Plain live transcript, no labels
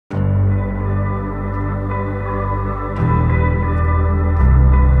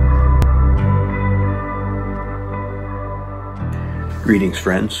Greetings,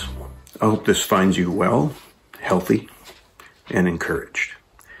 friends. I hope this finds you well, healthy, and encouraged.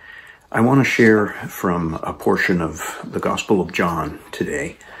 I want to share from a portion of the Gospel of John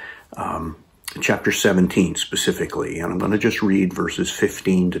today, chapter 17 specifically, and I'm going to just read verses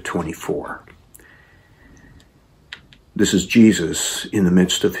 15 to 24. This is Jesus in the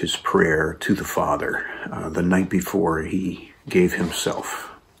midst of his prayer to the Father the night before he gave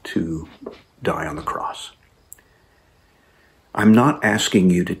himself to die on the cross. I'm not asking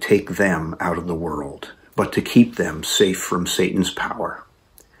you to take them out of the world, but to keep them safe from Satan's power.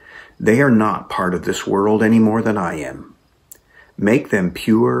 They are not part of this world any more than I am. Make them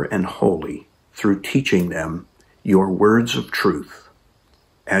pure and holy through teaching them your words of truth.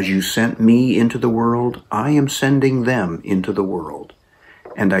 As you sent me into the world, I am sending them into the world,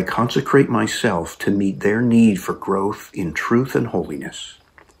 and I consecrate myself to meet their need for growth in truth and holiness.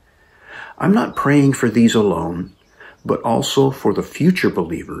 I'm not praying for these alone, but also for the future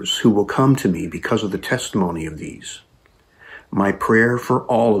believers who will come to me because of the testimony of these. My prayer for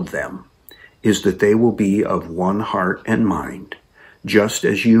all of them is that they will be of one heart and mind, just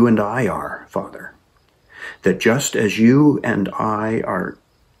as you and I are, Father. That just as you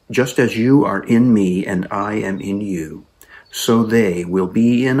are in me and I am in you, so they will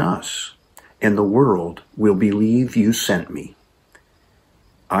be in us, and the world will believe you sent me.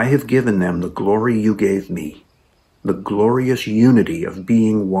 I have given them the glory you gave me, the glorious unity of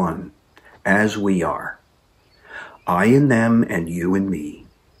being one, as we are. I in them and you in me,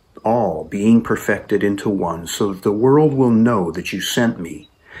 all being perfected into one, so that the world will know that you sent me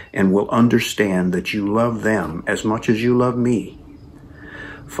and will understand that you love them as much as you love me.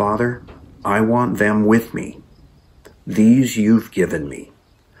 Father, I want them with me, these you've given me,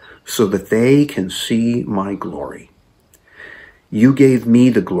 so that they can see my glory. You gave me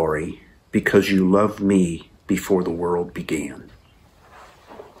the glory because you loved me before the world began.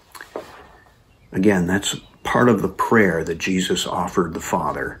 Again, that's part of the prayer that Jesus offered the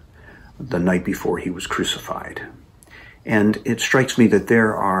Father the night before he was crucified. And it strikes me that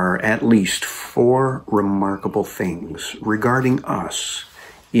there are at least 4 remarkable things regarding us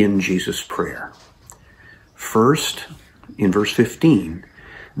in Jesus' prayer. First, in verse 15,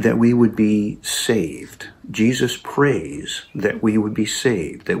 that we would be saved. Jesus prays that we would be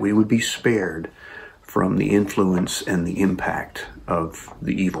saved, that we would be spared from the influence and the impact of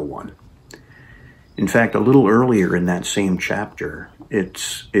the evil one. In fact, a little earlier in that same chapter,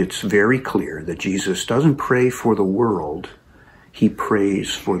 it's very clear that Jesus doesn't pray for the world, he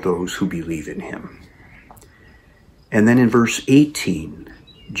prays for those who believe in him. And then in verse 18,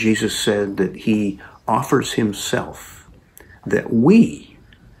 Jesus said that he offers himself, that we,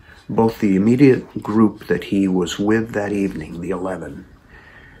 both the immediate group that he was with that evening, the 11,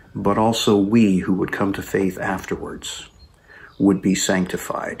 but also we who would come to faith afterwards, would be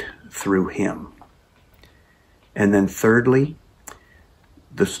sanctified through him. And then thirdly,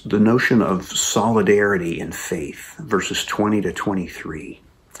 the notion of solidarity in faith, verses 20 to 23.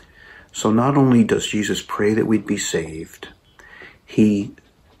 So not only does Jesus pray that we'd be saved, he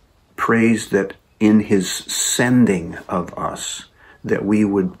prays that in his sending of us, that we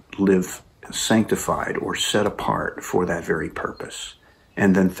would live sanctified or set apart for that very purpose.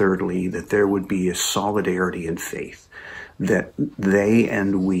 And then thirdly, that there would be a solidarity in faith, that they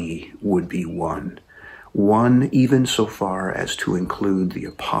and we would be one. One even so far as to include the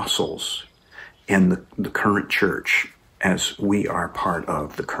apostles and the current church, as we are part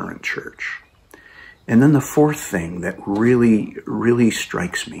of the current church. And then the fourth thing that really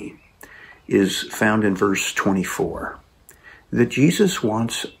strikes me is found in verse 24, that Jesus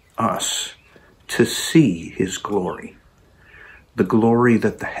wants us to see his glory, the glory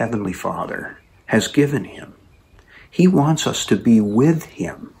that the Heavenly Father has given him. He wants us to be with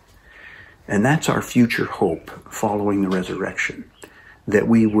him. And that's our future hope following the resurrection, that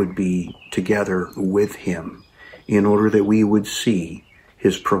we would be together with him in order that we would see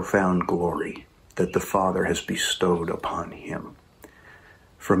his profound glory that the Father has bestowed upon him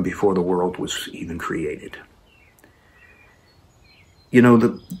from before the world was even created. You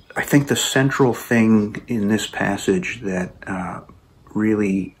know, I think the central thing in this passage that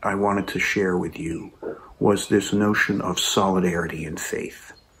really I wanted to share with you was this notion of solidarity in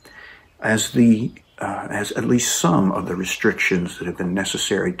faith. As at least some of the restrictions that have been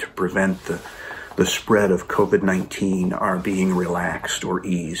necessary to prevent the spread of COVID-19 are being relaxed or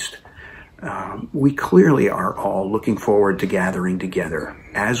eased, we clearly are all looking forward to gathering together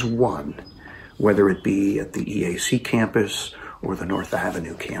as one, whether it be at the EAC campus or the North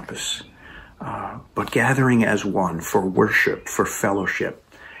Avenue campus, but gathering as one for worship, for fellowship,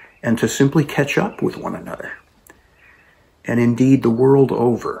 and to simply catch up with one another. And indeed, the world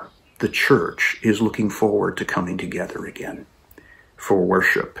over, the church is looking forward to coming together again for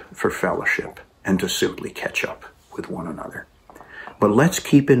worship, for fellowship, and to simply catch up with one another. But let's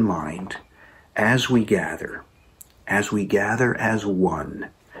keep in mind, as we gather as one,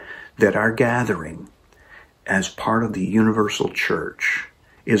 that our gathering as part of the universal church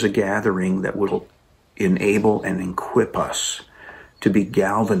is a gathering that will enable and equip us to be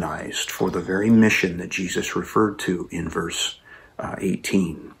galvanized for the very mission that Jesus referred to in verse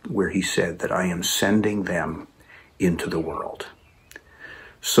 18, where he said that I am sending them into the world.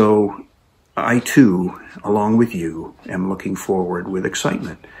 So I too, along with you, am looking forward with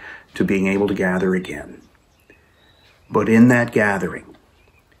excitement to being able to gather again. But in that gathering,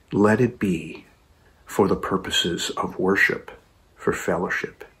 let it be for the purposes of worship, for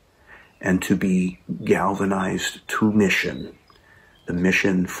fellowship, and to be galvanized to mission, the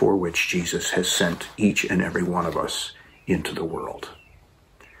mission for which Jesus has sent each and every one of us into the world.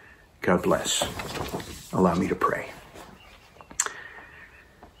 God bless. Allow me to pray.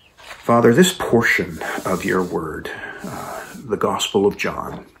 Father, this portion of your word, the Gospel of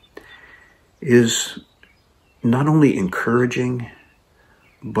John, is not only encouraging,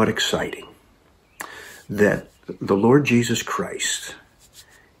 but exciting. That the Lord Jesus Christ,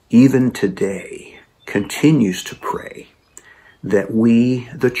 even today, continues to pray that we,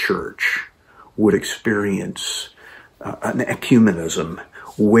 the church, would experience an ecumenism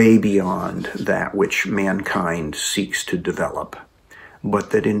way beyond that which mankind seeks to develop,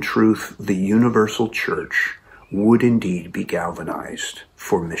 but that in truth the universal church would indeed be galvanized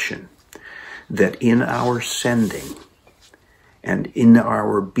for mission. That in our sending and in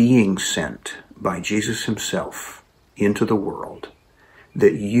our being sent by Jesus himself into the world,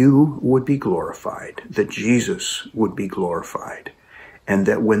 that you would be glorified, that Jesus would be glorified, and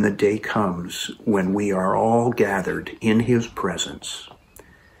that when the day comes when we are all gathered in his presence,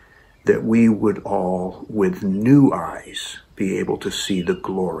 that we would all with new eyes be able to see the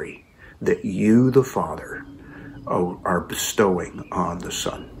glory that you, the Father, are bestowing on the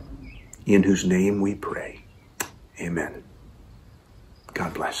Son, in whose name we pray. Amen.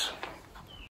 God bless.